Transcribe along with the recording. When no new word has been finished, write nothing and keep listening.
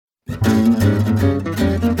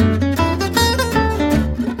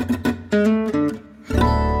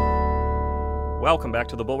welcome back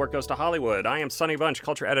to The Bulwark Goes to Hollywood. I am Sonny Bunch,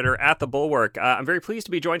 culture editor at The Bulwark. I'm very pleased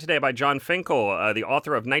to be joined today by Jon Finkel, the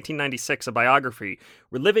author of 1996, a biography,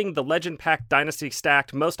 reliving the legend-packed,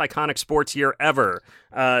 dynasty-stacked, most iconic sports year ever.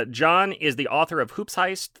 Jon is the author of Hoops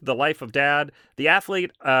Heist, The Life of Dad, The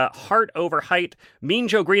Athlete, Heart Over Height, Mean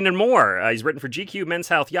Joe Green, and more. He's written for GQ, Men's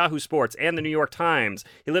Health, Yahoo Sports, and the New York Times.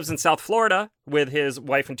 He lives in South Florida with his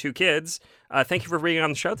wife and 2 kids. Thank you for being on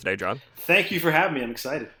the show today, Jon. Thank you for having me. I'm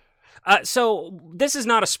excited. So this is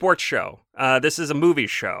not a sports show. This is a movie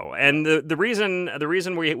show, and the reason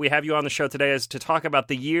we have you on the show today is to talk about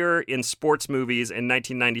the year in sports movies in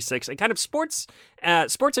 1996 and kind of sports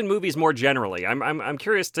and movies more generally. I'm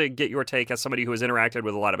curious to get your take as somebody who has interacted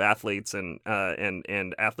with a lot of athletes and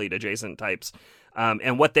athlete adjacent types,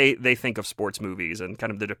 and what they think of sports movies and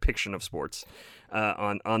kind of the depiction of sports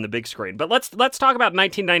on the big screen. But let's talk about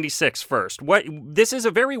 1996 first. This is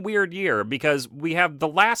a very weird year because we have the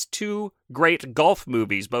last 2 great golf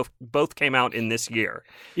movies both came out in this year.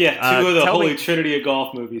 Yeah, 2 of the holy trinity of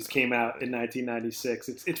golf movies came out in 1996.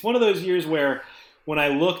 It's one of those years where when I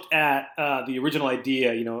looked at the original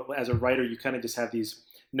idea, as a writer, you kind of just have these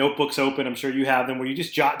notebooks open. I'm sure you have them where you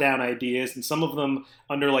just jot down ideas, and some of them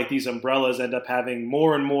under like these umbrellas end up having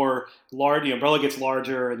more and more large. The umbrella gets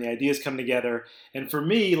larger and the ideas come together. And for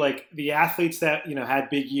me, like the athletes that had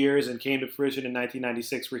big years and came to fruition in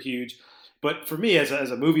 1996 were huge. But for me, as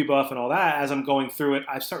a movie buff and all that, as I'm going through it,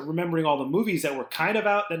 I start remembering all the movies that were kind of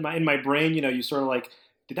out in my brain. You sort of like,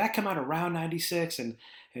 did that come out around 96? And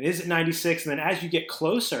is it 96? And then as you get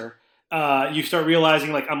closer, you start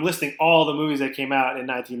realizing, like, I'm listing all the movies that came out in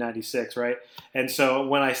 1996, right? And so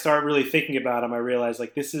when I start really thinking about them, I realize,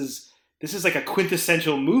 like, this is like a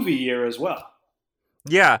quintessential movie year as well.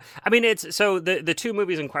 Yeah. I mean, it's so the 2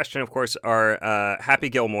 movies in question, of course, are Happy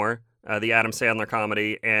Gilmore, the Adam Sandler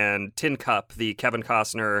comedy, and Tin Cup, the Kevin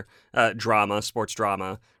Costner sports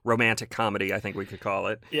drama, romantic comedy, I think we could call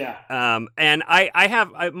it. Yeah. And I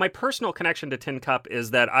have my personal connection to Tin Cup is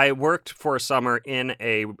that I worked for a summer on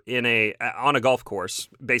a golf course,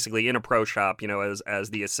 basically in a pro shop, as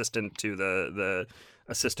the assistant to the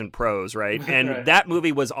assistant pros, right? And Right. That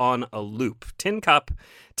movie was on a loop. Tin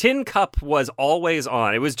Cup was always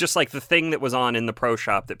on. It was just like the thing that was on in the pro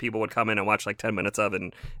shop that people would come in and watch like 10 minutes of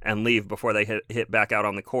and leave before they hit back out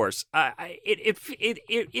on the course.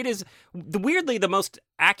 It is weirdly the most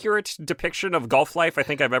accurate depiction of golf life I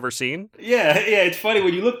think I've ever seen. Yeah, it's funny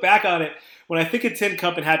when you look back on it. When I think of Tin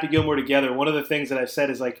Cup and Happy Gilmore together, one of the things that I've said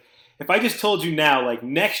is, like, if I just told you now, like,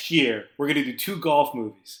 next year we're going to do 2 golf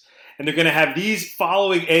movies, and they're going to have these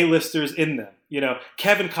following A-listers in them.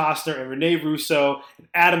 Kevin Costner and Rene Russo and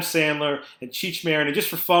Adam Sandler and Cheech Marin. And just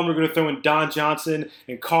for fun, we're going to throw in Don Johnson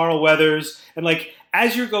and Carl Weathers. And, like,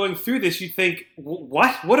 as you're going through this, you think,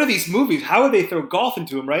 what? What are these movies? How would they throw golf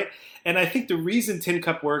into them, right? And I think the reason Tin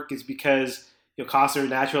Cup worked is because, Costner, a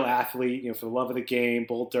natural athlete, for the love of the game,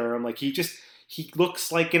 Bull Durham, like, he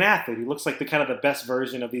looks like an athlete. He looks like the best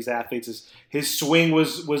version of these athletes. His swing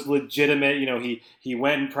was legitimate. He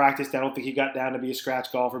went and practiced. I don't think he got down to be a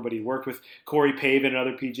scratch golfer, but he worked with Corey Pavin and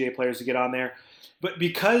other PGA players to get on there. But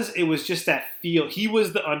because it was just that feel, he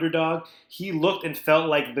was the underdog. He looked and felt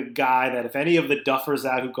like the guy that if any of the duffers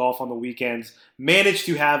out who golf on the weekends managed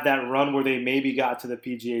to have that run where they maybe got to the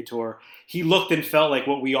PGA Tour, he looked and felt like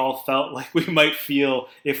what we all felt like we might feel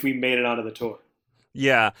if we made it onto the tour.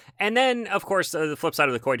 Yeah. And then, of course, the flip side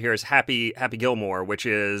of the coin here is Happy Gilmore, which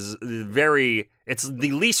is it's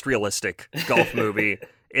the least realistic golf movie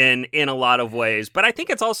in a lot of ways. But I think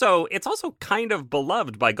it's also kind of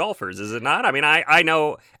beloved by golfers, is it not? I mean, I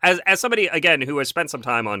know, as somebody, again, who has spent some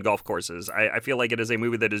time on golf courses, I feel like it is a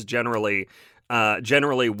movie that is generally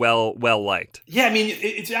well liked. Yeah, I mean,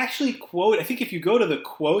 it's actually I think if you go to the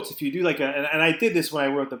quotes, if you do and I did this when I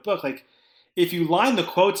wrote the book, like, if you line the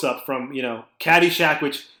quotes up from, Caddyshack,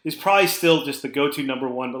 which is probably still just the go-to number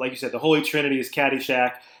one, but like you said, the holy trinity is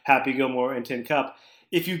Caddyshack, Happy Gilmore, and Tin Cup.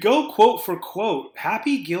 If you go quote for quote,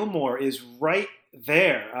 Happy Gilmore is right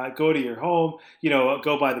there. Go to your home,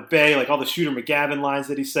 go by the bay, like all the Shooter McGavin lines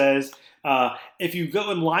that he says. If you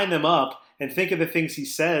go and line them up and think of the things he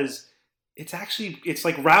says, it's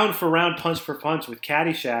like round for round, punch for punch with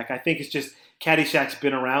Caddyshack. I think it's just Caddyshack's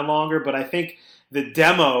been around longer, but I think the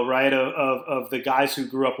demo, right, of the guys who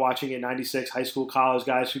grew up watching it, 96, high school, college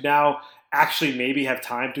guys who now actually maybe have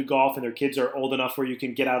time to golf and their kids are old enough where you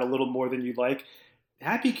can get out a little more than you'd like.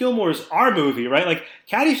 Happy Gilmore is our movie, right? Like,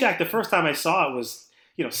 Caddyshack, the first time I saw it was,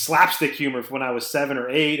 slapstick humor when I was 7 or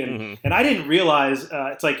 8. And I didn't realize,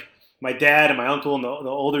 it's like my dad and my uncle and the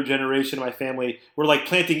older generation of my family were like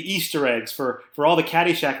planting Easter eggs for all the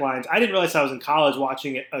Caddyshack lines. I didn't realize I was in college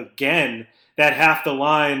watching it again that half the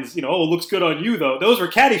lines, oh, it looks good on you though. Those were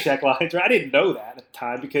Caddyshack lines, right? I didn't know that at the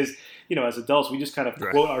time because, as adults, we just kind of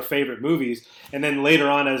quote our favorite movies. And then later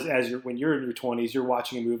on, when you're in your 20s, you're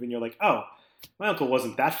watching a movie and you're like, oh, my uncle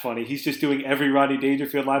wasn't that funny. He's just doing every Rodney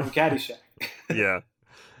Dangerfield line from Caddyshack.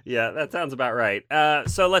 Yeah, that sounds about right.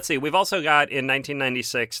 So let's see. We've also got in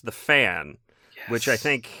 1996 The Fan, which I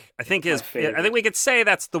think is. I think we could say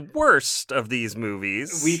that's the worst of these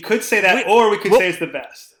movies. We could say that, or we could say it's the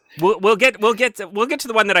best. We'll get to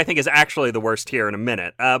the one that I think is actually the worst here in a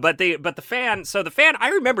minute. But the Fan. So The Fan. I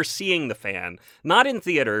remember seeing The Fan, not in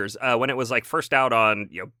theaters when it was like first out on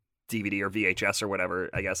DVD or VHS or whatever.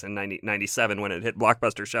 I guess in 1997 when it hit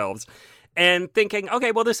Blockbuster shelves, and thinking,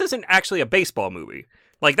 okay, well, this isn't actually a baseball movie.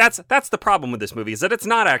 Like that's the problem with this movie, is that it's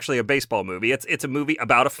not actually a baseball movie. It's a movie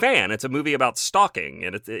about a fan. It's a movie about stalking,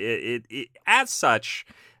 and it as such,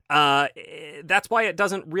 that's why it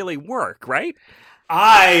doesn't really work, right?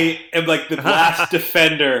 I am like the last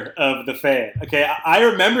defender of The Fan. Okay, I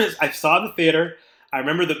remember I saw the theater. I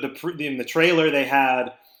remember in the trailer they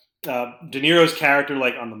had De Niro's character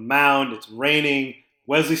like on the mound. It's raining.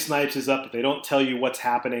 Wesley Snipes is up, but they don't tell you what's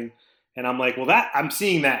happening. And I'm like, well, I'm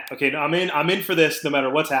seeing that. Okay, I'm in for this no matter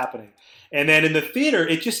what's happening. And then in the theater,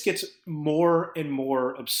 it just gets more and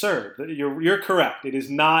more absurd. You're correct. It is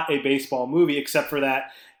not a baseball movie, except for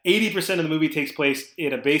that 80% of the movie takes place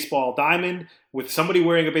in a baseball diamond with somebody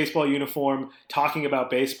wearing a baseball uniform talking about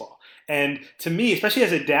baseball. And to me, especially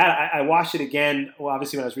as a dad, I watched it again, well,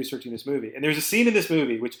 obviously when I was researching this movie. And there's a scene in this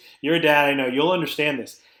movie, which you're a dad, I know, you'll understand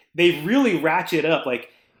this. They really ratchet up,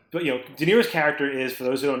 but De Niro's character is, for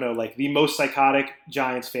those who don't know, like the most psychotic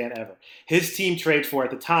Giants fan ever. His team trades for,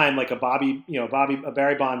 at the time, like a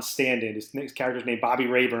Barry Bonds stand-in. His character's named Bobby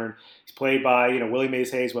Rayburn. He's played by, Willie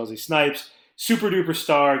Mays Hayes, Wesley Snipes. Super duper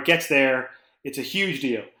star, gets there. It's a huge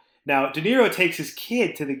deal. Now, De Niro takes his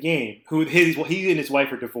kid to the game. He and his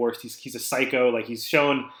wife are divorced. He's a psycho. Like, he's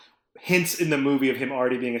shown hints in the movie of him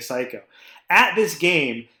already being a psycho. At this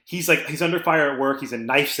game, he's under fire at work. He's a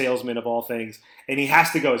knife salesman of all things, and he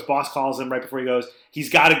has to go. His boss calls him right before he goes.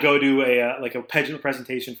 He's got to go do a pageant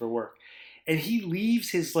presentation for work, and he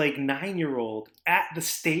leaves his 9-year-old at the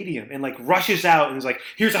stadium and rushes out and is like,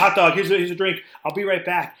 "Here's a hot dog. Here's a drink. I'll be right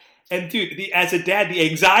back." And dude, as a dad, the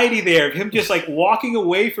anxiety there of him just walking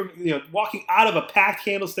away from walking out of a packed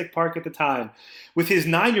Candlestick Park at the time with his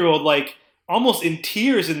 9-year-old almost in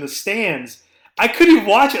tears in the stands. I couldn't even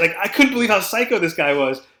watch it. I couldn't believe how psycho this guy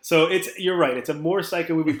was. So you're right. It's a more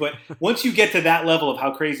psycho movie. But once you get to that level of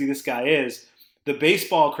how crazy this guy is, the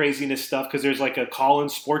baseball craziness stuff, because there's a call-in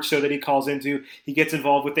sports show that he calls into. He gets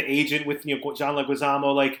involved with the agent, with John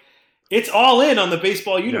Leguizamo. It's all in on the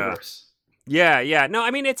baseball universe. Yeah. No, I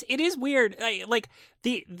mean it is weird.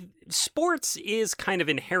 The sports is kind of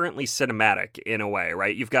inherently cinematic in a way,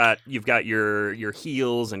 right? You've got your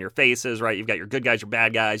heels and your faces, right? You've got your good guys, your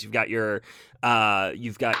bad guys. You've got your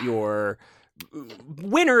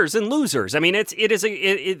winners and losers. I mean, it is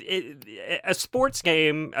a sports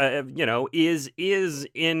game. Is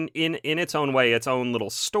in its own way its own little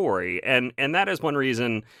story, and that is one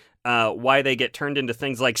reason. Why they get turned into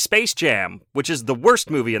things like Space Jam, which is the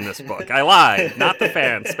worst movie in this book. I lied, not The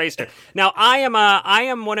Fan. Space Jam. Now, I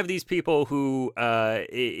am one of these people who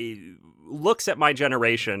looks at my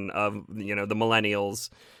generation of the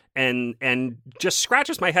millennials and just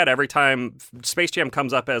scratches my head every time Space Jam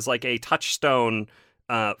comes up as a touchstone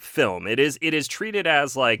film. It is treated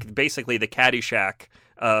as basically the Caddyshack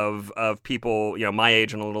of people my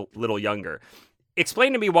age and a little younger.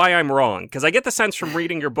 Explain to me why I'm wrong, because I get the sense from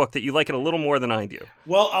reading your book that you like it a little more than I do.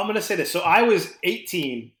 Well, I'm going to say this. So I was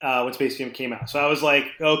 18 when Space Jam came out. So I was like,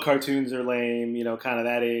 oh, cartoons are lame, kind of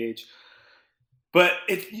that age. But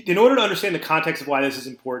in order to understand the context of why this is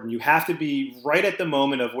important, you have to be right at the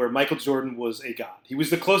moment of where Michael Jordan was a god. He was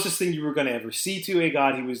the closest thing you were going to ever see to a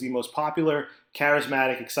god. He was the most popular,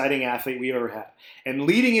 charismatic, exciting athlete we've ever had. And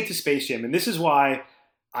leading into Space Jam, and this is why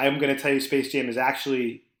I'm going to tell you Space Jam is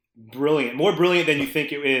actually brilliant, more brilliant than you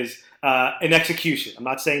think it is, an execution. I'm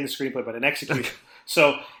not saying the screenplay, but an execution.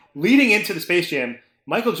 So leading into the Space Jam,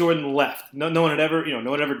 Michael Jordan left. No one had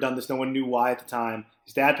ever done this. No one knew why at the time.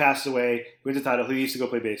 His dad passed away, wins the title. He used to go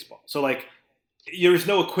play baseball. So there's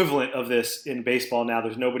no equivalent of this in baseball now.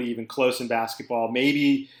 There's nobody even close in basketball.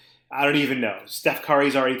 Maybe, I don't even know. Steph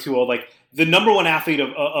Curry's already too old. The number one athlete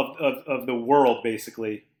of the world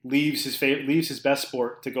basically leaves his best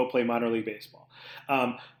sport to go play minor league baseball.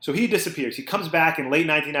 So he disappears. He comes back in late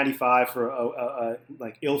 1995 for a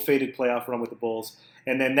ill-fated playoff run with the Bulls,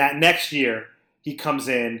 and then that next year he comes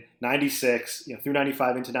in 96, through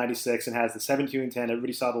 95 into 96, and has the 17-10.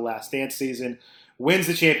 Everybody saw the Last Dance season, wins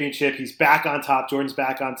the championship. He's back on top. Jordan's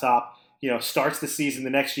back on top. starts the season the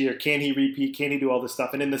next year. Can he repeat? Can he do all this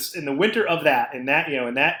stuff? And in the winter of that, in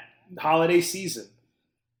that holiday season,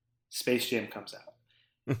 Space Jam comes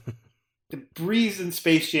out. The reason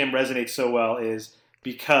Space Jam resonates so well is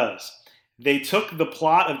because they took the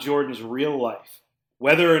plot of Jordan's real life,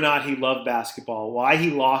 whether or not he loved basketball, why he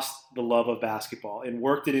lost the love of basketball, and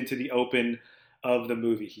worked it into the open of the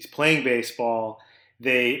movie. He's playing baseball.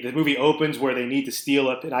 The movie opens where they need to steal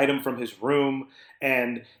an item from his room,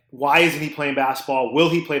 and why isn't he playing basketball? Will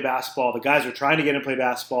he play basketball? The guys are trying to get him to play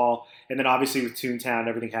basketball, and then obviously with Toontown,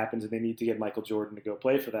 everything happens, and they need to get Michael Jordan to go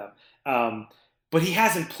play for them. But he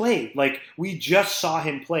hasn't played. Like, we just saw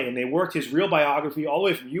him play, and they worked his real biography all the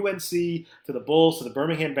way from UNC to the Bulls to the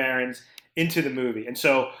Birmingham Barons into the movie. And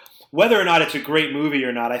so whether or not it's a great movie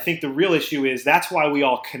or not, I think the real issue is that's why we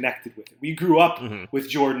all connected with it. We grew up with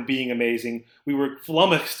Jordan being amazing. We were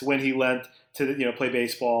flummoxed when he went to play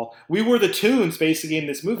baseball. We were the Toons basically in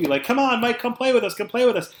this movie. Like, come on, Mike, come play with us, come play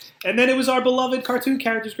with us. And then it was our beloved cartoon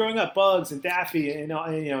characters growing up, Bugs and Daffy and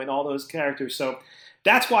all those characters. So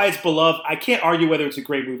that's why it's beloved. I can't argue whether it's a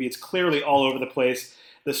great movie. It's clearly all over the place.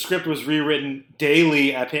 The script was rewritten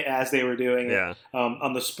daily as they were doing it.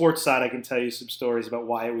 On the sports side, I can tell you some stories about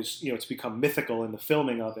why it was, it's become mythical in the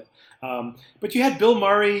filming of it. But you had Bill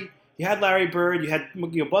Murray, you had Larry Bird, you had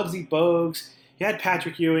Bugsy Bogues, you had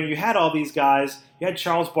Patrick Ewing, you had all these guys. You had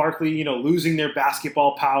Charles Barkley, losing their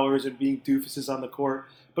basketball powers and being doofuses on the court.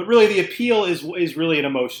 But really, the appeal is really an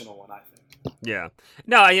emotional one, I think. Yeah.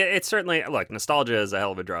 No, it's certainly, look, nostalgia is a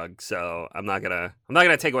hell of a drug, so I'm not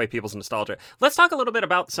gonna take away people's nostalgia. Let's talk a little bit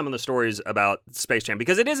about some of the stories about Space Jam,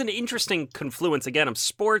 because it is an interesting confluence, again, of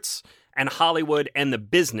sports and Hollywood and the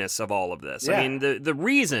business of all of this. Yeah. I mean, the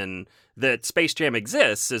reason that Space Jam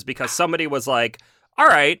exists is because somebody was like, all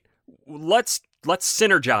right, let's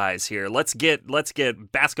synergize here. Let's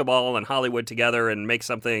get basketball and Hollywood together and make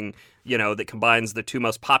something, that combines the two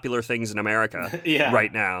most popular things in America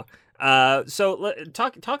right now. So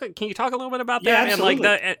can you talk a little bit about that? Yeah,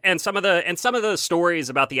 absolutely. And some of the stories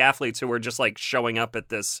about the athletes who were just like showing up at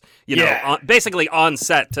this, basically on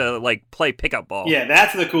set to like play pickup ball. Yeah,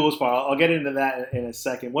 that's the coolest part. I'll get into that in a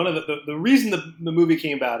second. One of the reason the movie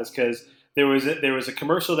came about is because there was a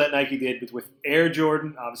commercial that Nike did with Air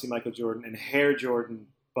Jordan, obviously Michael Jordan, and Hair Jordan,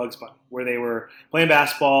 Bugs Bunny, where they were playing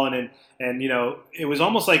basketball, and it was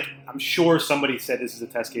almost like, I'm sure somebody said this is a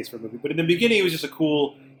test case for a movie, but in the beginning it was just a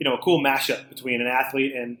cool mashup between an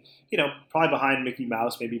athlete and probably behind Mickey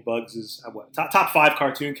Mouse, maybe Bugs is top 5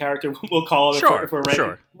 cartoon character, we'll call it. Sure, if we're ranking.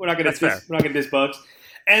 Sure. We're not going to diss Bugs,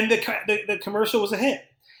 and the commercial was a hit.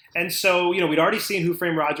 And so, we'd already seen Who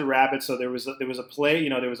Framed Roger Rabbit, so there was a play,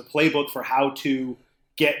 there was a playbook for how to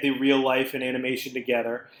get the real life and animation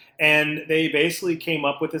together. And they basically came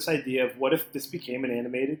up with this idea of, what if this became an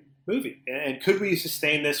animated movie? And could we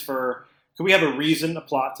sustain this could we have a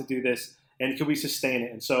plot to do this, and could we sustain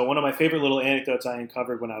it? And so one of my favorite little anecdotes I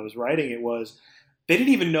uncovered when I was writing it was, they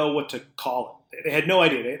didn't even know what to call it. They had no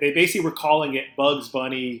idea. They basically were calling it Bugs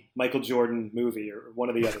Bunny Michael Jordan movie, or one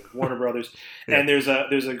of the other Warner Brothers. Yeah. And there's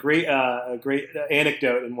a great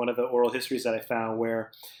anecdote in one of the oral histories that I found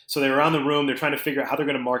where, so they were on the room, they're trying to figure out how they're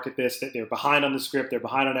going to market this. They're behind on the script, they're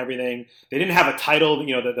behind on everything. They didn't have a title.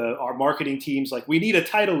 Our marketing team's like, we need a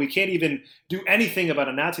title. We can't even do anything about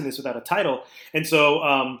announcing this without a title. And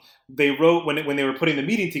so they wrote, when they were putting the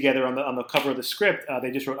meeting together on the cover of the script,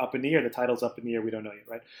 they just wrote Up in the Air. The title's Up in the Air. We don't know yet,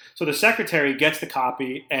 right? So the secretary gets the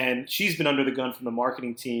copy, and she's been under the gun from the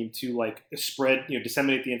marketing team to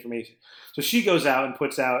disseminate the information. So she goes out and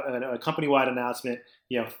puts out a company-wide announcement.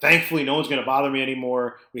 Thankfully, no one's going to bother me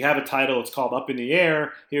anymore. We have a title. It's called Up in the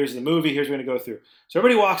Air. Here's the movie. Here's what we're going to go through. So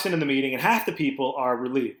everybody walks into the meeting, and half the people are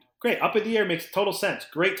relieved. Great. Up in the Air makes total sense.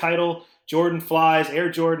 Great title. Jordan flies, Air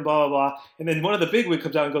Jordan, blah, blah, blah. And then one of the bigwigs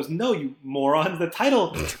comes out and goes, no, you morons. The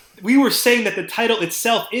title, we were saying that the title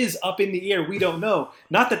itself is Up in the Air. We don't know.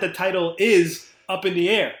 Not that the title is Up in the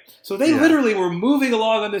Air. So they literally were moving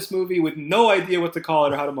along on this movie with no idea what to call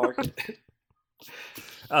it or how to market it.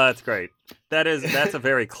 That's great. That's a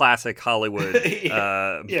very classic Hollywood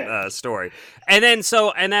story. And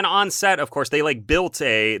then on set, of course, they built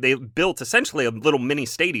essentially a little mini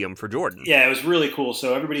stadium for Jordan. Yeah, it was really cool.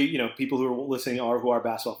 So everybody, people who are listening who are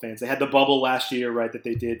basketball fans, they had the bubble last year, right, that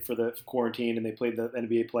they did for the quarantine, and they played the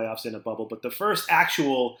NBA playoffs in a bubble. But the first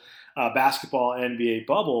actual basketball NBA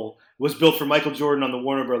bubble was built for Michael Jordan on the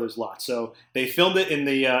Warner Brothers lot. So they filmed it in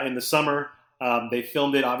the summer. They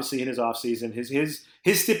filmed it obviously in his off season.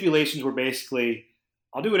 His stipulations were basically,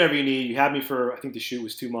 I'll do whatever you need. You have me for, I think the shoot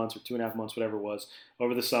was 2 months or 2.5 months, whatever it was,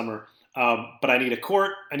 over the summer. But I need a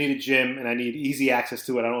court, I need a gym, and I need easy access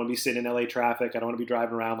to it. I don't want to be sitting in LA traffic. I don't want to be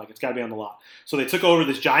driving around. Like, it's got to be on the lot. So they took over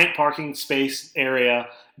this giant parking space area,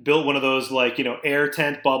 built one of those air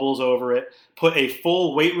tent bubbles over it, put a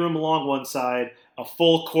full weight room along one side, a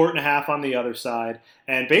full court and a half on the other side,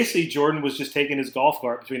 and basically Jordan was just taking his golf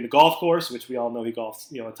cart between the golf course, which we all know he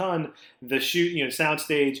golfs a ton, the sound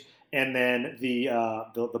stage, and then the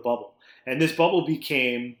bubble. And this bubble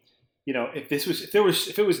became, if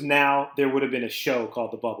it was now, there would have been a show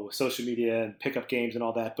called The Bubble with social media and pickup games and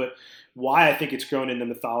all that. But why I think it's grown in the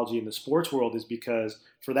mythology in the sports world is because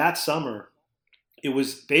for that summer, it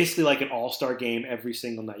was basically like an all-star game every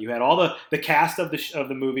single night. You had all the cast of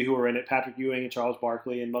the movie who were in it: Patrick Ewing and Charles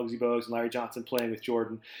Barkley and Muggsy Bogues and Larry Johnson playing with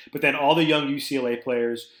Jordan. But then all the young UCLA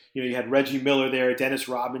players. You had Reggie Miller there. Dennis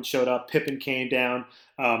Rodman showed up. Pippen came down.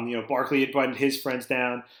 Barkley had invited his friends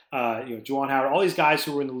down. Juwan Howard. All these guys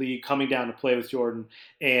who were in the league coming down to play with Jordan.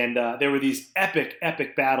 And there were these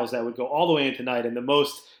epic battles that would go all the way into night. And the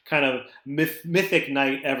most kind of mythic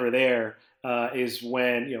night ever there is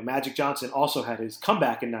when Magic Johnson also had his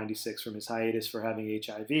comeback in '96 from his hiatus for having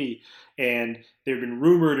HIV, and there had been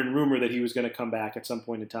rumor that he was going to come back at some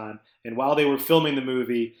point in time. And while they were filming the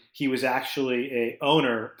movie, he was actually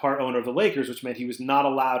part owner of the Lakers, which meant he was not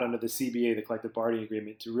allowed under the CBA, the collective bargaining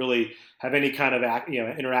agreement, to really have any kind of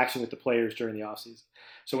interaction with the players during the offseason.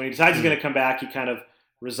 So when he decides he's going to come back, he kind of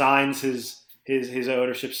resigns his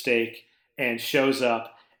ownership stake and shows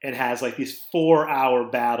up and has like this 4-hour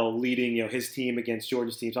battle leading his team against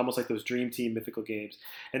Jordan's teams, almost like those Dream Team mythical games.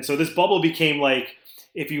 And so this bubble became like,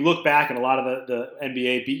 if you look back and a lot of the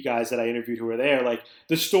NBA beat guys that I interviewed who were there, like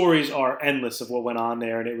the stories are endless of what went on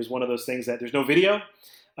there. And it was one of those things that there's no video.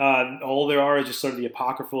 All there are is just sort of the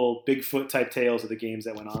apocryphal Bigfoot type tales of the games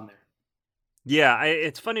that went on there. Yeah,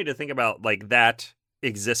 it's funny to think about like that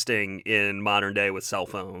existing in modern day with cell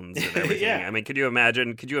phones and everything. Yeah. I mean, could you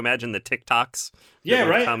imagine the TikToks? Yeah,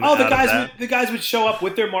 right. The guys would show up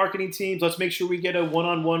with their marketing teams. Let's make sure we get a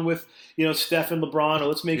one-on-one with Steph and LeBron, or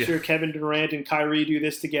let's make sure Kevin Durant and Kyrie do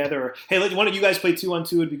this together. Or hey, why don't you guys play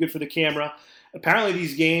 2-on-2? It'd be good for the camera. Apparently,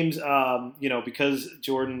 these games, because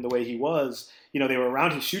Jordan the way he was, they were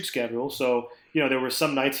around his shoot schedule, so. There were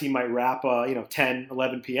some nights he might wrap, 10,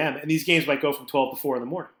 11 p.m. And these games might go from 12 to 4 in the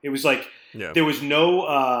morning. It was like there was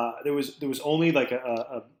no, there was only like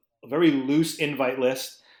a very loose invite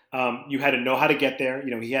list. You had to know how to get there.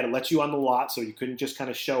 He had to let you on the lot, so you couldn't just kind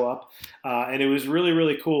of show up. And it was really,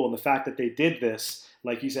 really cool. And the fact that they did this,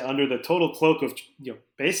 like you said, under the total cloak of,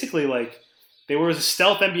 basically like there was a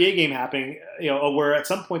stealth NBA game happening, where at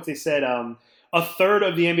some point they said, a third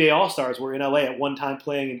of the NBA All-Stars were in LA at one time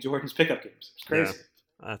playing in Jordan's pickup games. It's crazy.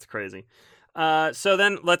 Yeah, that's crazy. So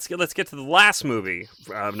then let's get to the last movie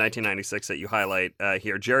of 1996 that you highlight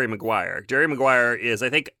here, Jerry Maguire. Jerry Maguire is, I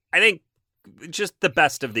think, just the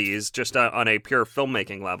best of these, just on a pure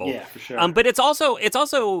filmmaking level. Yeah, for sure. But it's also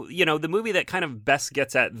the movie that kind of best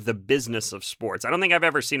gets at the business of sports. I don't think I've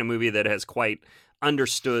ever seen a movie that has quite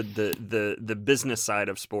understood the business side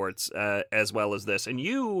of sports as well as this. And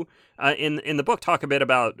you in the book talk a bit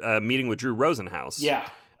about meeting with Drew Rosenhaus. Yeah.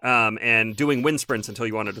 And doing wind sprints until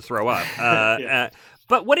you wanted to throw up. Yeah.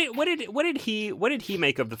 But what did he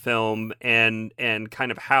make of the film and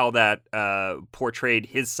kind of how that portrayed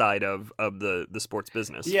his side of the sports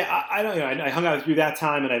business? Yeah, I don't know. I hung out with Drew that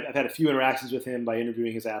time, and I've had a few interactions with him by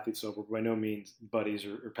interviewing his athletes. So we're by no means buddies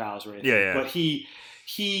or pals or anything. Yeah. But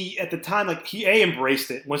he at the time, like he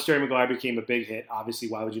embraced it. Once Jerry Maguire became a big hit, obviously,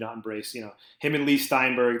 why would you not embrace? Him and Lee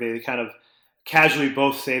Steinberg, they kind of casually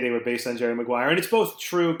both say they were based on Jerry Maguire, and it's both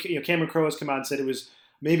true. Cameron Crowe has come out and said it was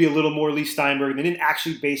maybe a little more Lee Steinberg. They didn't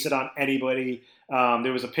actually base it on anybody.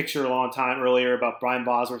 There was a picture a long time earlier about Brian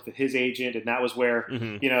Bosworth and his agent, and that was where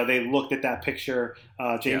they looked at that picture.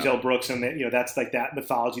 James L. Brooks, and that's like that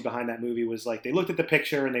mythology behind that movie was like they looked at the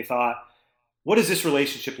picture and they thought, what is this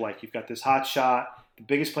relationship like? You've got this hot shot, the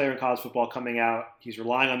biggest player in college football coming out. He's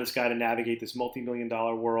relying on this guy to navigate this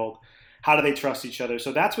multi-million-dollar world. How do they trust each other?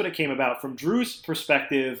 So that's what it came about. From Drew's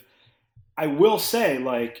perspective, I will say,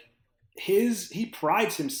 like, he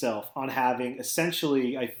prides himself on having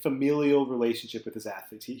essentially a familial relationship with his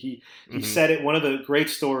athletes. He said it. One of the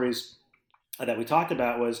great stories that we talked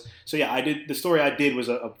about was, the story I did was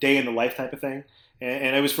a day in the life type of thing.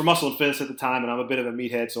 And it was for Muscle and Fitness at the time, and I'm a bit of a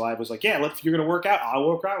meathead, so I was like, if you're going to work out, I'll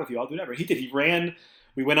work out with you. I'll do whatever. He did. He ran.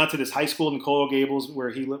 We went out to this high school in Coral Gables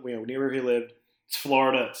where he lived, near where he lived. It's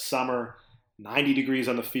Florida. It's summer. 90 degrees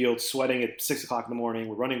on the field, sweating at 6 o'clock in the morning.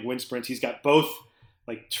 We're running wind sprints. He's got both,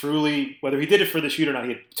 like, truly, whether he did it for the shoot or not,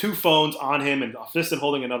 he had 2 phones on him and assistant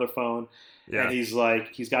holding another phone. Yeah. And he's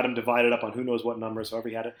got them divided up on who knows what numbers, however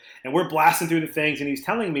he had it. And we're blasting through the things, and he's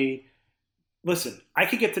telling me, listen, I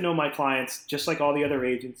could get to know my clients just like all the other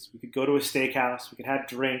agents. We could go to a steakhouse, we could have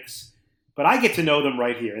drinks, but I get to know them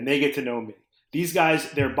right here, and they get to know me. These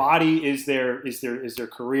guys, their body is their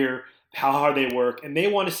career, how hard they work, and they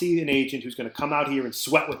want to see an agent who's going to come out here and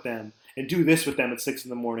sweat with them and do this with them at 6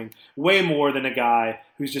 a.m, way more than a guy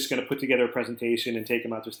who's just going to put together a presentation and take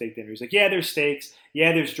them out to a steak dinner. He's like, yeah, there's steaks,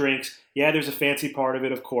 yeah, there's drinks, yeah, there's a fancy part of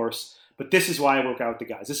it, of course. But this is why I work out with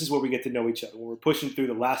the guys. This is where we get to know each other. When we're pushing through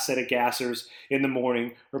the last set of gassers in the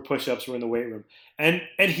morning or push-ups or in the weight room. And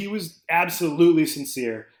he was absolutely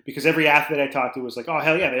sincere because every athlete I talked to was like, oh,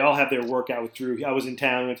 hell yeah, they all have their workout with Drew. I was in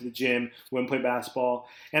town, went to the gym, went and played basketball.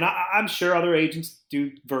 And I'm sure other agents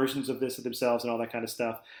do versions of this of themselves and all that kind of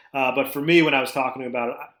stuff. But for me, when I was talking to him about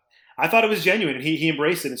it, I thought it was genuine, and he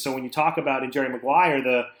embraced it. And so when you talk about in Jerry Maguire,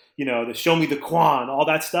 the show me the Quan, all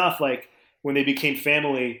that stuff, like when they became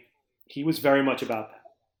family, he was very much about that.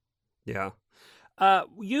 Yeah.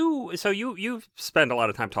 You spend a lot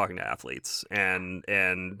of time talking to athletes and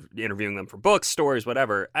interviewing them for books, stories,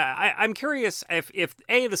 whatever. I'm curious if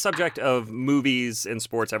A, the subject of movies and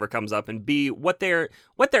sports ever comes up, and B, what their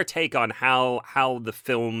take on how the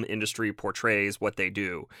film industry portrays what they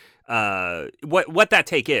do. What that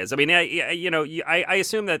take is. I mean, I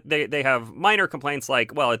assume that they have minor complaints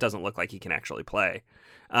like, well, it doesn't look like he can actually play.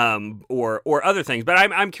 Or other things, but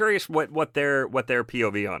I'm curious what their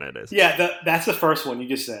POV on it is. Yeah, that's the first one you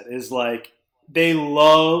just said is like they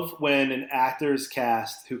love when an actor's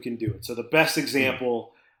cast who can do it. So the best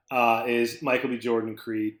example is Michael B. Jordan in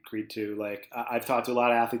Creed 2. Like I've talked to a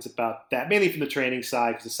lot of athletes about that, mainly from the training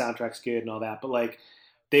side because the soundtrack's good and all that. But like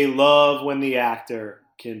they love when the actor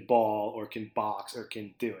can ball or can box or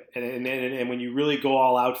can do it, and when you really go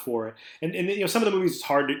all out for it, and some of the movies it's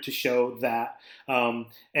hard to show that,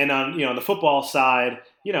 and on the football side,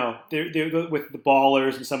 they're with the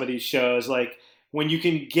Ballers and some of these shows, like when you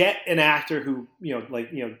can get an actor who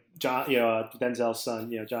John Denzel's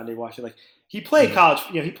son, John Day Washington, like he played college,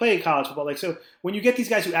 he played college football, like so when you get these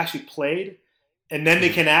guys who actually played and then they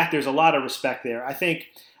can act, there's a lot of respect there. I think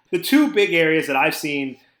the two big areas that I've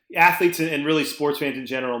seen athletes and really sports fans in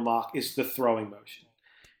general mock is the throwing motion.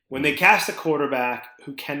 When they cast a quarterback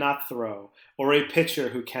who cannot throw or a pitcher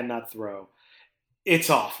who cannot throw, it's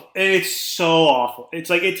awful. And it's so awful. It's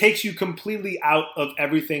like it takes you completely out of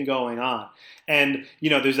everything going on. And,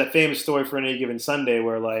 there's that famous story for Any Given Sunday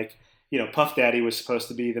where Puff Daddy was supposed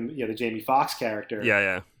to be the Jamie Foxx character.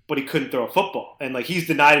 Yeah. But he couldn't throw a football. And he's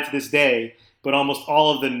denied it to this day, but almost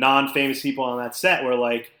all of the non-famous people on that set were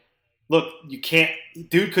like, look, you can't.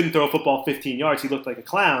 Dude couldn't throw a football 15 yards. He looked like a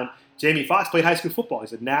clown. Jamie Foxx played high school football.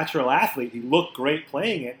 He's a natural athlete. He looked great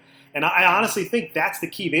playing it. And I honestly think that's the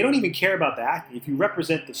key. They don't even care about the acting. If you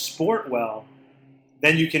represent the sport well,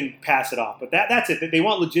 then you can pass it off. But that's it. They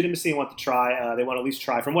want legitimacy and want to try. They want to at least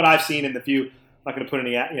try. From what I've seen in the few, I'm not going to put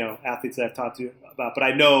any athletes that I've talked to about, but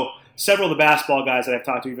I know several of the basketball guys that I've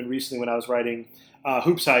talked to even recently when I was writing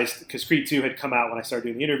Hoops Heist, because Creed 2 had come out when I started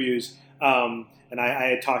doing the interviews. And I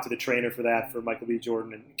had talked to the trainer for that, for Michael B.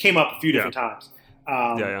 Jordan, and it came up a few different times.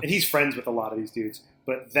 And he's friends with a lot of these dudes.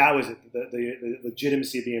 But that was it, the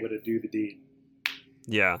legitimacy of being able to do the deed.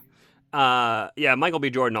 Yeah. Michael B.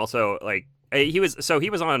 Jordan also, he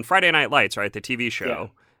was on Friday Night Lights, right, the TV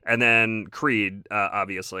show, and then Creed,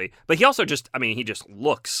 obviously. But he also he just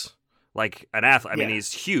looks like an athlete. I mean,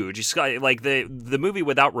 he's huge. He's like the movie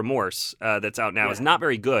Without Remorse that's out now is not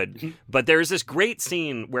very good, but there's this great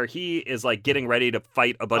scene where he is like getting ready to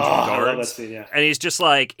fight a bunch of guards, I love that scene, and he's just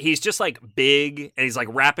like big, and he's like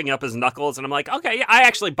wrapping up his knuckles, and I'm like, okay, yeah, I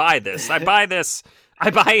actually buy this. I buy this. I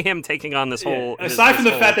buy him taking on this whole. Aside from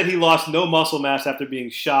the fact that he lost no muscle mass after being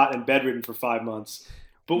shot and bedridden for 5 months.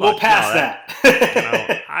 But we'll pass that.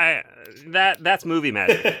 That's movie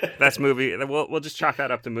magic. That's movie. We'll just chalk that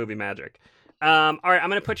up to movie magic. All right, I'm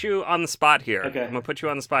going to put you on the spot here. Okay. I'm going to put you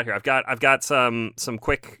on the spot here. I've got some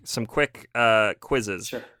quick quizzes.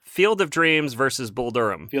 Sure. Field of Dreams versus Bull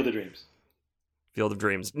Durham. Field of Dreams. Field of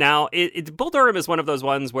Dreams. Now, Bull Durham is one of those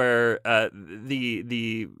ones where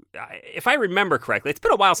if I remember correctly, it's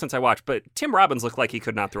been a while since I watched, but Tim Robbins looked like he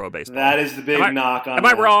could not throw a baseball. That is the big knock on. Am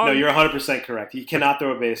I wrong? No, you're 100% correct. He cannot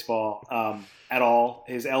throw a baseball at all.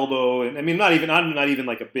 His elbow, and I'm not even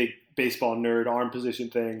like a big baseball nerd arm position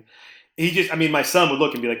thing. He just, my son would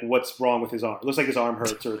look and be like, "What's wrong with his arm? It looks like his arm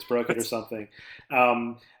hurts or it's broken or something."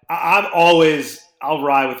 I'll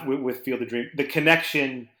ride with Field of Dreams. The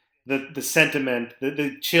connection. The sentiment,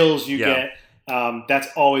 the chills you get, that's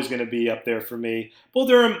always going to be up there for me. Bull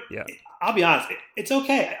Durham, I'll be honest, it's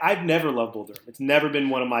okay. I've never loved Bull Durham. It's never been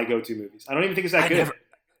one of my go-to movies. I don't even think it's that good.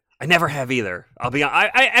 I never have either. I'll be.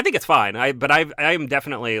 I think it's fine. I am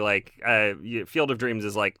definitely like Field of Dreams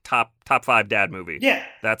is like top 5 dad movie. Yeah,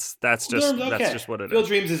 that's just what it is. Field of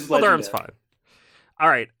Dreams is Well, legendary. Durham's fine. All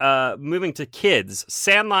right, moving to kids.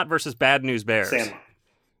 Sandlot versus Bad News Bears.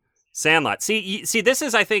 Sandlot. See, this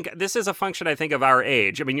is a function I think of our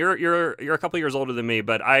age. I mean, you're a couple years older than me,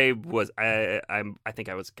 but I think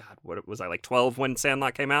I was what was I like 12 when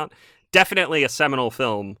Sandlot came out? Definitely a seminal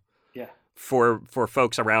film. Yeah. For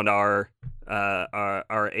folks around our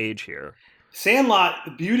age here. Sandlot,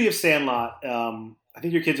 the beauty of Sandlot, I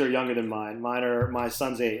think your kids are younger than mine. My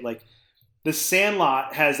son's 8. Like, the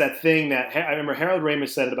Sandlot has that thing that I remember Harold Ramis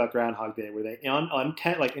said it about Groundhog Day, where they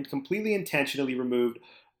completely intentionally removed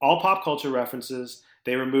all pop culture references.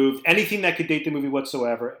 They removed anything that could date the movie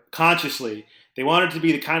whatsoever, consciously. They wanted it to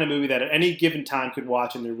be the kind of movie that at any given time could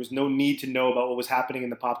watch, and there was no need to know about what was happening in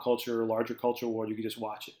the pop culture or larger cultural world. You could just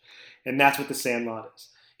watch it. And that's what The Sandlot is.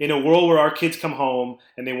 In a world where our kids come home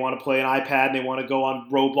and they want to play an iPad and they want to go on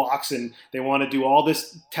Roblox and they want to do all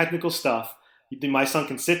this technical stuff, my son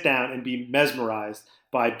can sit down and be mesmerized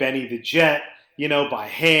by Benny the Jet, by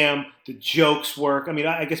Ham. The jokes work. I mean,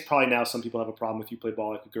 I guess probably now some people have a problem if you play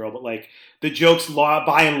ball like a girl, but like the jokes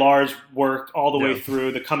by and large work all the way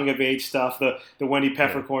through. The coming of age stuff, the Wendy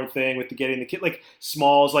Peppercorn thing with the getting the kid, like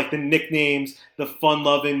Smalls, like the nicknames, the fun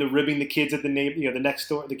loving, the ribbing the kids at the the next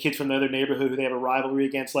door, the kids from the other neighborhood who they have a rivalry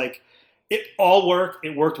against. Like, it all worked.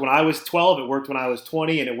 It worked when I was 12. It worked when I was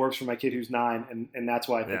 20, and it works for my kid who's 9, and that's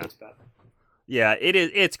why I think it's better. Yeah, it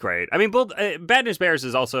is. It's great. I mean, both Bad News Bears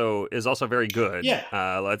is also very good. Yeah.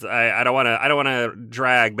 I don't want to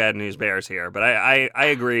drag Bad News Bears here, but I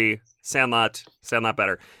agree. Sandlot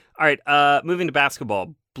better. All right. Moving to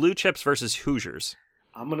basketball. Blue Chips versus Hoosiers.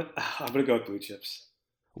 I'm gonna go with Blue Chips.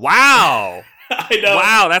 Wow. I know.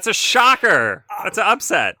 Wow, that's a shocker. That's an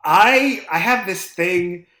upset. I have this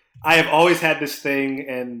thing. I have always had this thing,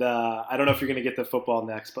 and I don't know if you're going to get to football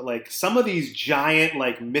next, but like some of these giant,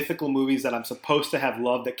 like mythical movies that I'm supposed to have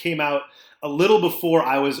loved that came out a little before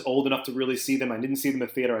I was old enough to really see them. I didn't see them in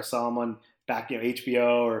the theater. I saw them on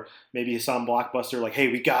HBO, or maybe I saw them Blockbuster. Like, hey,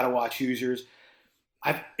 we got to watch Hoosiers.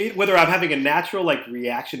 Whether I'm having a natural like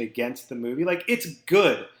reaction against the movie, like it's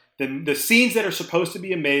good. The scenes that are supposed to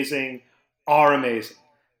be amazing are amazing.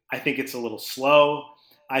 I think it's a little slow.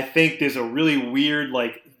 I think there's a really weird,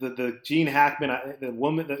 like, the Gene Hackman, the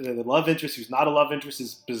woman, the love interest who's not a love interest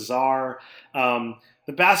is bizarre. The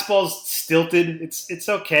basketball's stilted. It's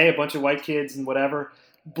okay, a bunch of white kids and whatever.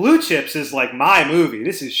 Blue Chips is like my movie.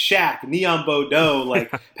 This is Shaq, Neon Bodeau,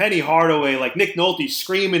 like Penny Hardaway, like Nick Nolte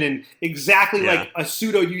screaming in exactly like a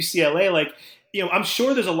pseudo UCLA. Like, I'm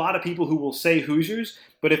sure there's a lot of people who will say Hoosiers,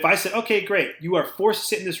 but if I said, okay, great, you are forced to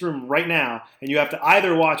sit in this room right now, and you have to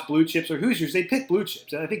either watch Blue Chips or Hoosiers, they pick Blue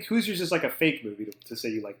Chips. And I think Hoosiers is like a fake movie to say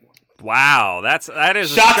you like more. Wow, that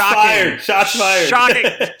is Shots fired.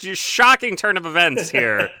 Shocking turn of events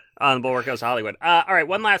here on Bulwark Goes Hollywood. All right,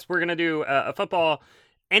 one last. We're gonna do a football.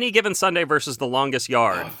 Any Given Sunday versus The Longest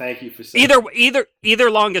Yard. Oh, thank you for saying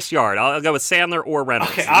either Longest Yard. I'll go with Sandler or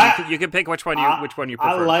Reynolds. Okay, you can pick which one you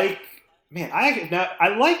prefer. I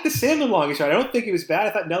like the Sandler Longest Yard. I don't think it was bad.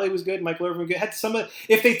 I thought Nelly was good. Michael Irvin was good. Had some of,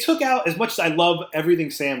 if they took out, as much as I love everything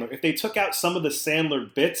Sandler, if they took out some of the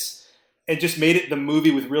Sandler bits and just made it the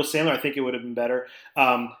movie with real Sandler, I think it would have been better.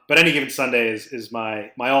 But Any Given Sunday is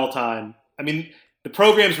my all-time. I mean, the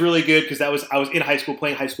program's really good because I was in high school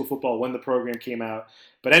playing high school football when the program came out.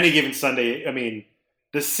 But Any Given Sunday, I mean,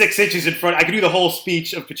 the 6 inches in front, I could do the whole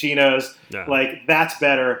speech of Pacino's. Yeah. Like, that's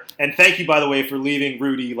better. And thank you, by the way, for leaving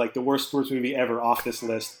Rudy, like the worst sports movie ever, off this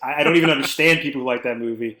list. I don't even understand people who like that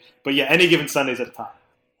movie. But yeah, Any Given Sunday's at the top.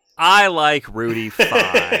 I like Rudy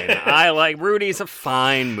fine. Rudy's a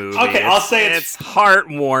fine movie. Okay, I'll say it's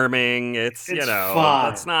heartwarming. It's fun.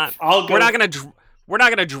 That's not. We're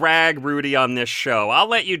not gonna drag Rudy on this show. I'll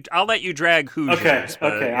let you drag Hoosiers.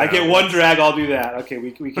 Okay. I get one drag. I'll do that. Okay,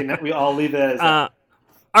 I'll leave that as that.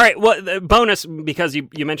 All right. Well, the bonus, because you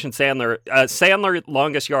mentioned Sandler. Sandler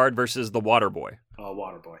Longest Yard versus The Waterboy. Oh,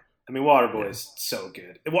 Waterboy. I mean, Waterboy is so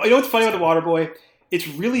good. You know what's funny about The Waterboy? It's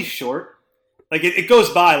really short. Like, it goes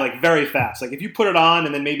by, like, very fast. Like, if you put it on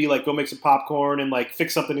and then maybe, like, go make some popcorn and, like,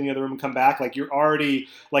 fix something in the other room and come back, like, you're already,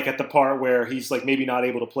 like, at the part where he's, like, maybe not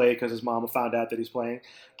able to play because his mama found out that he's playing.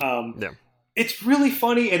 It's really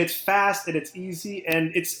funny, and it's fast, and it's easy,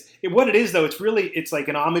 and what it is, though, it's like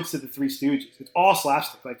an homage to the Three Stooges. It's all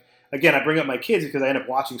slapstick. Like, again, I bring up my kids because I end up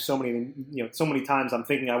watching so many times I'm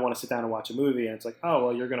thinking I want to sit down and watch a movie, and it's like, oh,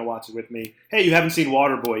 well, you're going to watch it with me. Hey, you haven't seen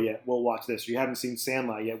Waterboy yet, we'll watch this. Or you haven't seen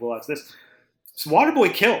Sandlot yet, we'll watch this. So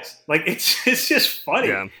Waterboy kills. Like, it's just funny.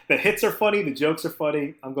 Yeah. The hits are funny. The jokes are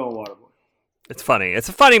funny. I'm going Waterboy. It's funny. It's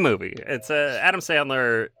a funny movie. It's Adam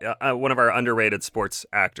Sandler, one of our underrated sports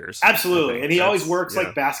actors. Absolutely, and he always works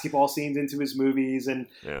like basketball scenes into his movies, and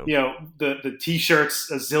the T-shirts,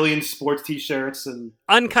 a zillion sports T-shirts, and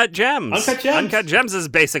Uncut Gems. Uncut Gems is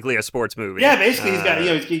basically a sports movie. Yeah, basically he's got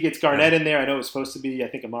he gets Garnett in there. I know it was supposed to be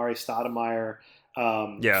Amari Stoudemire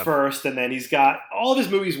first, and then he's got all of his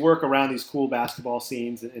movies work around these cool basketball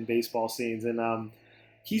scenes and baseball scenes, and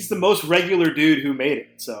he's the most regular dude who made it,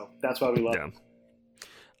 so that's why we love him.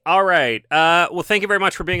 All right. Well, thank you very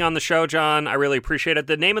much for being on the show, John. I really appreciate it.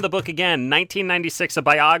 The name of the book again, 1996, a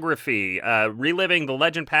biography, reliving the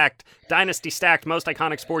legend-packed, dynasty-stacked, most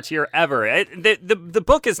iconic sports year ever. The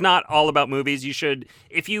book is not all about movies. You should,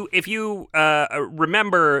 if you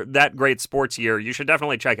remember that great sports year, you should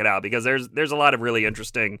definitely check it out because there's a lot of really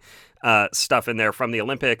interesting stuff in there, from the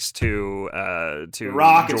Olympics to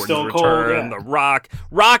Rock Jordan's and Stone return, Cold, the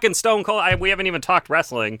Rock and Stone Cold. We haven't even talked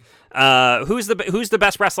wrestling. Who's the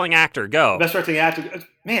best wrestling actor? Go. Best wrestling actor,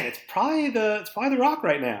 man. It's probably the Rock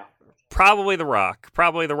right now. Probably the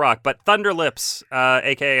Rock. But Thunder Lips,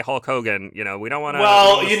 aka Hulk Hogan. We don't want to.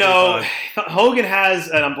 Well, Hogan has,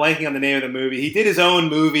 and I'm blanking on the name of the movie. He did his own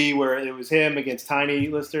movie where it was him against Tiny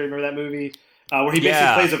Lister. Remember that movie? Where he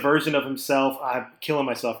basically plays a version of himself. I'm killing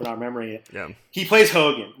myself for not remembering it. Yeah. He plays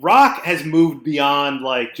Hogan. Rock has moved beyond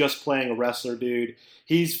like just playing a wrestler, dude.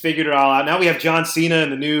 He's figured it all out. Now we have John Cena in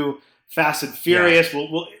the new Fast and Furious.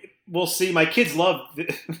 Yeah. We'll see. My kids love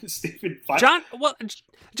stupid fight.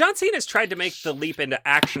 John Cena's tried to make the leap into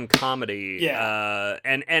action comedy,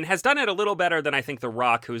 and has done it a little better than I think The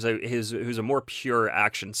Rock, who's a more pure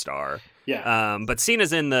action star. Yeah. But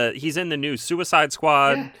Cena's in the new Suicide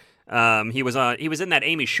Squad. Yeah. He was in that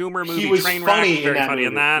Amy Schumer movie. He was Trainwreck, funny very funny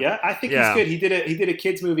in that. Yeah, I think he's good. He did a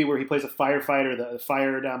kids movie where he plays a firefighter, the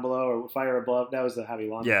fire down below or fire above. That was the Javi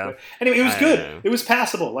Longo. Yeah. Anyway, it was good. It was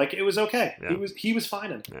passable. Like it was okay. Yeah. He was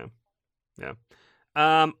fine in it. Yeah.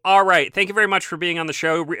 All right. Thank you very much for being on the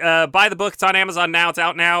show. Buy the book. It's on Amazon now. It's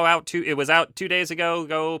out now. It was out 2 days ago.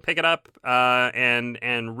 Go pick it up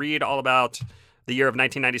and read all about the year of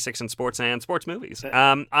 1996 in sports and sports movies.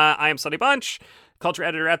 I am Sonny Bunch, culture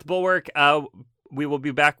editor at The Bulwark. We will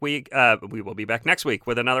be back next week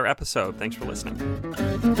with another episode. Thanks for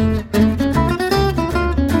listening.